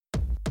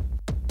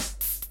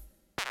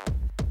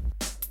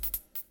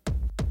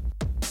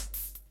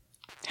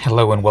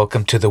Hello and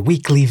welcome to the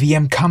weekly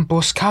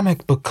vmcampos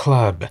comic book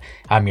club.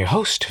 I'm your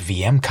host,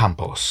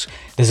 vmcampos.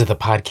 This is the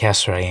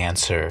podcast where I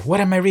answer, what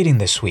am I reading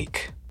this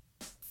week?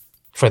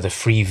 For the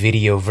free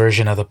video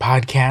version of the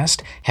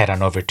podcast, head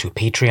on over to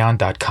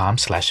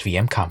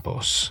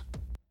patreon.com/vmcampos.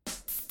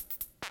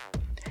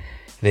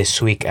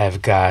 This week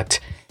I've got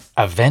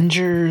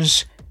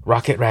Avengers,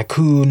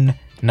 Raccoon,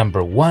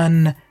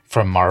 #1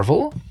 from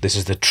Marvel. This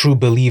is the True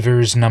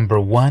Believers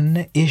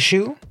 #1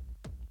 issue.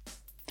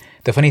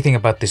 The funny thing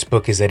about this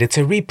book is that it's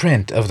a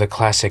reprint of the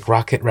classic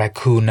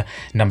Raccoon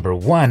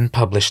 #1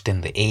 published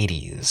in the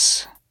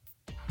 80s.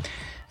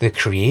 The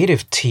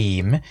creative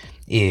team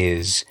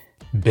is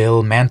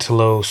Bill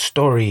Mantlo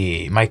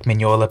story, Mike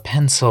Mignola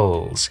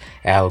pencils,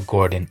 Al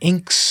Gordon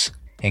inks,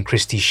 and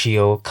Christy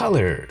Shiel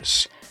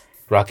colors.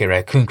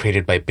 Raccoon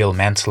created by Bill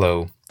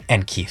Mantlo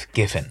and Keith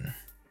Giffen.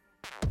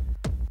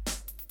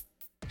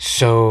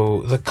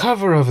 So the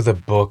cover of the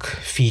book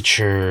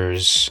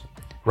features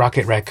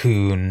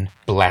Raccoon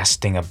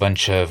blasting a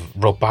bunch of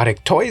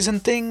robotic toys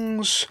and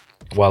things,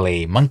 while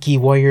a monkey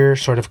warrior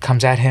sort of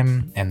comes at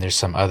him, and there's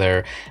some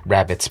other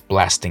rabbits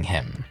blasting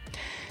him.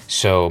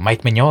 So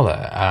Mike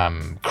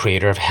Mignola,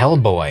 creator of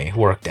Hellboy,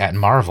 worked at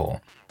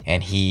Marvel,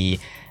 and he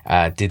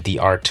did the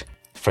art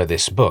for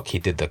this book. He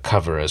did the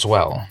cover as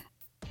well.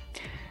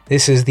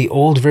 This is the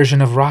old version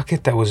of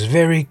Rocket that was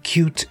very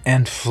cute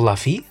and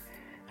fluffy.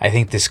 I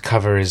think this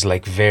cover is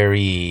like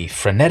very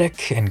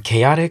frenetic and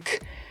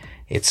chaotic.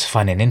 It's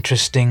fun and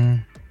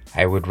interesting.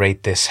 I would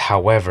rate this,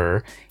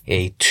 however,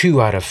 a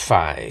 2 out of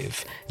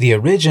 5. The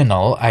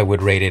original, I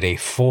would rate it a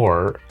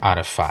 4 out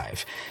of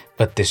 5.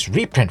 But this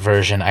reprint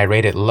version, I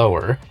rate it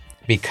lower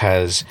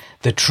because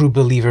the True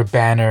Believer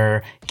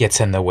banner gets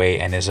in the way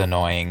and is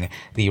annoying.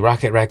 The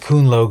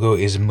Raccoon logo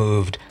is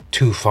moved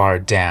too far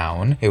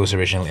down. It was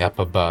originally up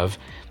above.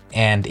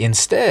 And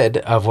instead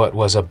of what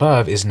was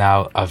above is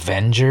now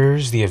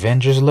Avengers, the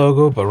Avengers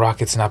logo, but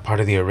Rocket's not part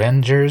of the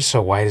Avengers,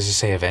 so why does it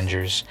say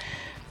Avengers?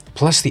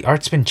 Plus, the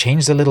art's been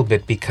changed a little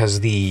bit because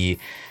the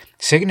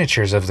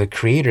signatures of the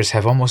creators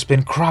have almost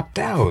been cropped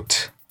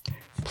out.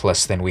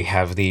 Plus, then we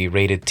have the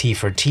rated T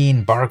for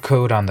teen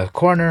barcode on the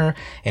corner,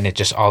 and it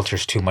just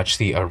alters too much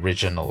the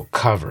original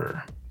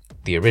cover.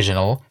 The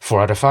original,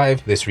 4 out of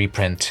 5. This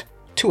reprint,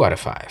 2 out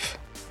of 5.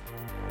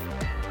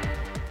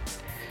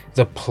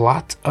 The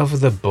plot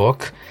of the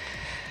book,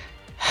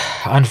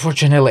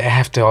 unfortunately, I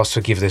have to also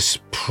give this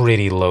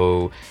pretty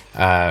low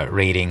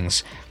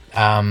ratings.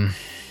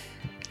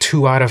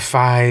 2 out of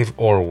 5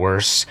 or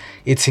worse.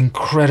 It's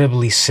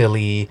incredibly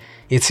silly.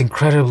 It's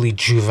incredibly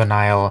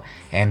juvenile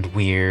and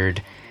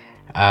weird.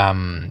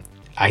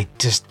 I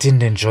just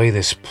didn't enjoy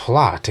this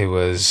plot. It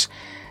was...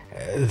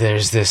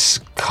 there's this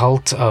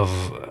cult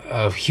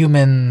of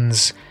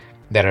humans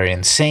that are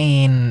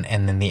insane,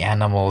 and then the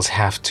animals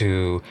have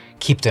to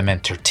keep them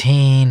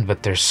entertained,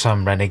 but there's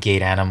some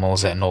renegade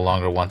animals that no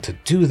longer want to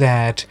do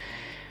that.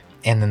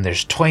 And then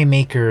there's toy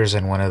makers,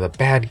 and one of the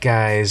bad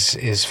guys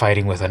is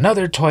fighting with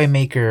another toy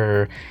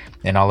maker,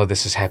 and all of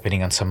this is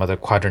happening on some other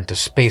quadrant of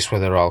space where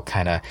they're all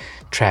kind of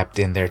trapped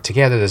in there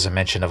together. There's a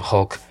mention of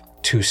Hulk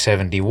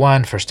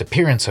 271, first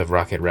appearance of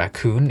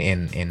Raccoon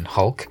in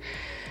Hulk.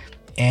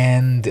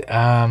 And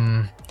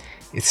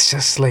it's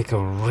just like a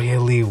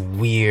really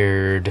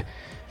weird,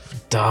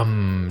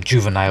 dumb,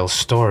 juvenile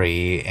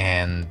story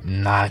and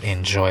not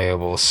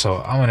enjoyable.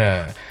 So I'm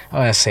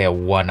gonna say a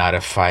 1 out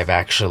of 5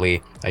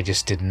 actually. I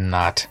just did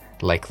not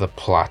like the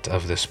plot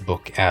of this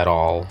book at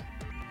all.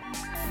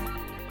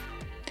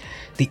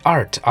 The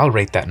art, I'll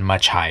rate that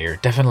much higher.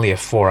 Definitely a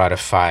 4 out of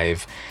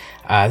 5.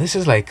 This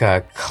is like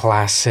a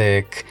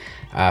classic,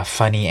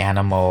 funny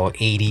animal,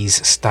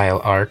 80s style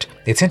art.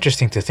 It's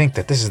interesting to think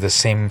that this is the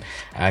same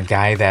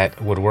guy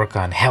that would work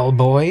on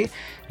Hellboy,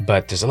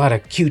 but there's a lot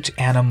of cute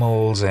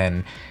animals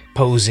and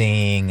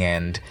posing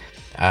and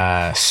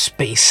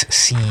space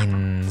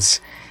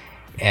scenes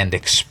and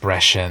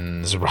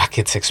expressions.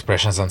 Rocket's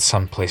expressions on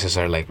some places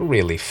are like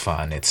really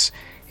fun. It's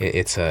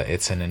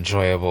an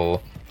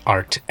enjoyable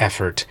art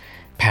effort.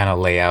 Panel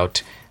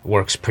layout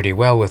works pretty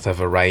well with a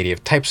variety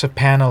of types of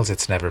panels.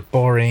 It's never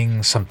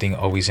boring, something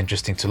always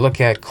interesting to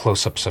look at,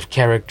 close-ups of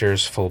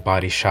characters, full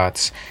body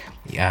shots.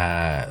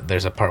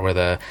 There's a part where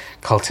the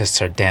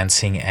cultists are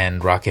dancing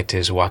and Rocket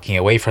is walking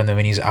away from them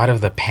and he's out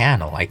of the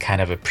panel. I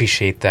kind of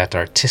appreciate that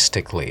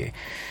artistically.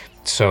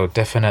 So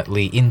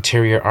definitely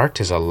interior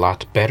art is a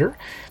lot better.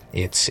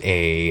 It's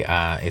a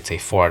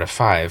 4 out of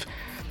 5.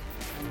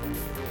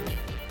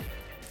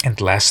 And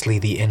lastly,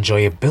 the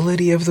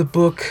enjoyability of the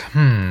book.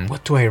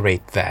 What do I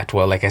rate that?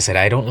 Well, like I said,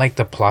 I don't like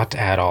the plot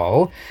at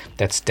all.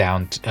 That's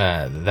down.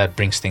 That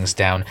brings things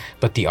down.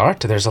 But the art,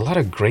 there's a lot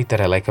of great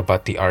that I like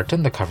about the art,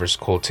 and the cover's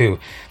cool too.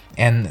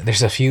 And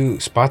there's a few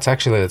spots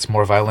actually that's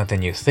more violent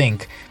than you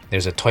think.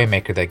 There's a toy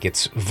maker that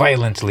gets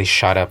violently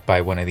shot up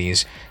by one of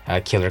these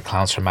killer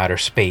clowns from outer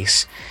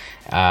space.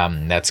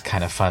 That's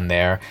kind of fun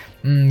there.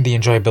 The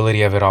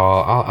enjoyability of it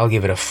all, I'll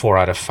give it a 4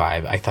 out of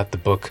 5. I thought the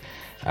book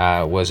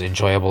was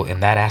enjoyable in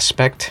that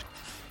aspect,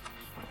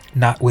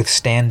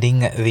 notwithstanding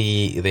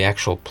the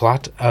actual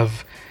plot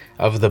of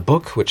of the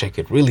book, which I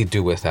could really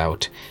do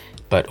without.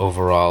 But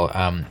overall,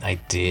 I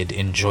did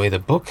enjoy the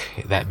book.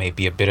 That may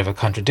be a bit of a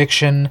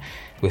contradiction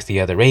with the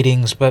other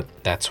ratings, but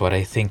that's what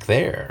I think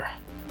there.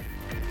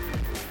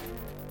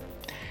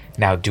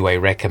 Now, do I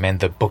recommend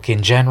the book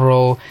in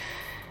general?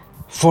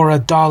 For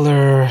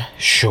 $1,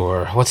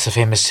 sure. What's the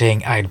famous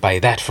saying? I'd buy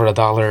that for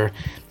 $1.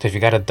 So if you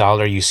got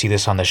 $1, you see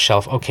this on the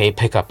shelf, okay,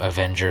 pick up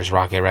Avengers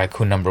Rocket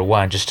Raccoon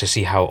 #1 just to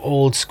see how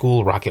old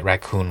school Rocket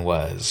Raccoon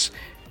was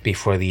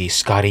before the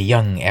Scotty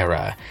Young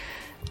era.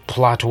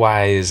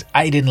 Plot-wise,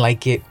 I didn't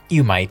like it.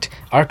 You might.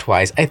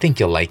 Art-wise, I think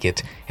you'll like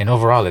it. And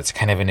overall, it's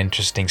kind of an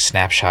interesting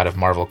snapshot of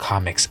Marvel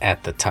Comics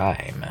at the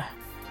time.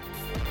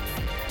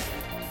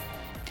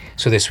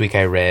 So this week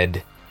I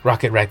read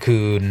Rocket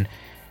Raccoon,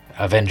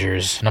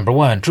 Avengers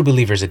 #1, True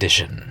Believers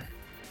Edition.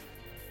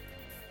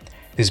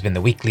 This has been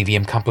the weekly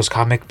VM Campos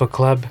Comic Book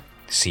Club.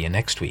 See you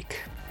next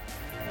week.